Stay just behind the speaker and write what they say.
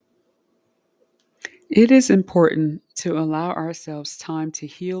It is important to allow ourselves time to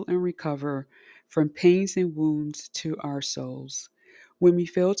heal and recover from pains and wounds to our souls. When we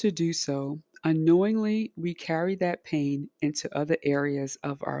fail to do so, unknowingly we carry that pain into other areas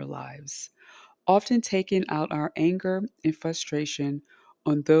of our lives, often taking out our anger and frustration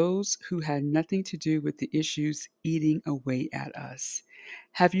on those who had nothing to do with the issues eating away at us.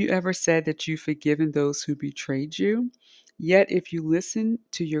 Have you ever said that you've forgiven those who betrayed you? Yet, if you listen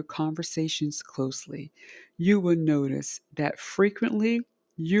to your conversations closely, you will notice that frequently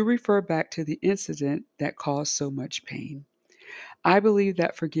you refer back to the incident that caused so much pain. I believe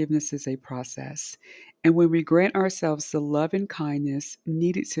that forgiveness is a process, and when we grant ourselves the love and kindness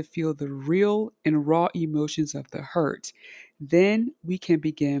needed to feel the real and raw emotions of the hurt, then we can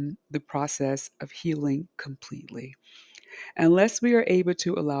begin the process of healing completely. Unless we are able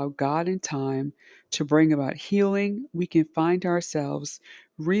to allow God and time to bring about healing, we can find ourselves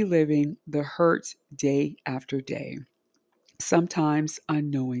reliving the hurt day after day, sometimes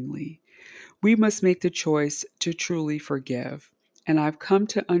unknowingly. We must make the choice to truly forgive. And I've come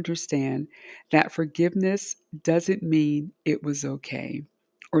to understand that forgiveness doesn't mean it was okay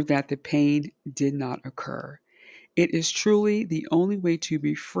or that the pain did not occur. It is truly the only way to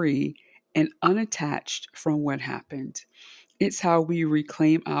be free and unattached from what happened. It's how we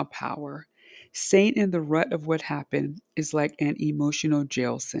reclaim our power. Staying in the rut of what happened is like an emotional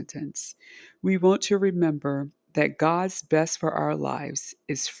jail sentence. We want to remember that God's best for our lives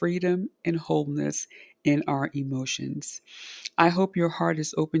is freedom and wholeness in our emotions. I hope your heart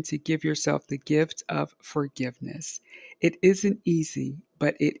is open to give yourself the gift of forgiveness. It isn't easy,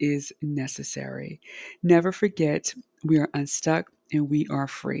 but it is necessary. Never forget, we are unstuck and we are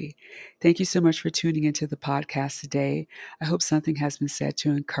free. Thank you so much for tuning into the podcast today. I hope something has been said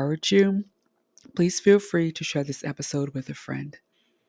to encourage you. Please feel free to share this episode with a friend.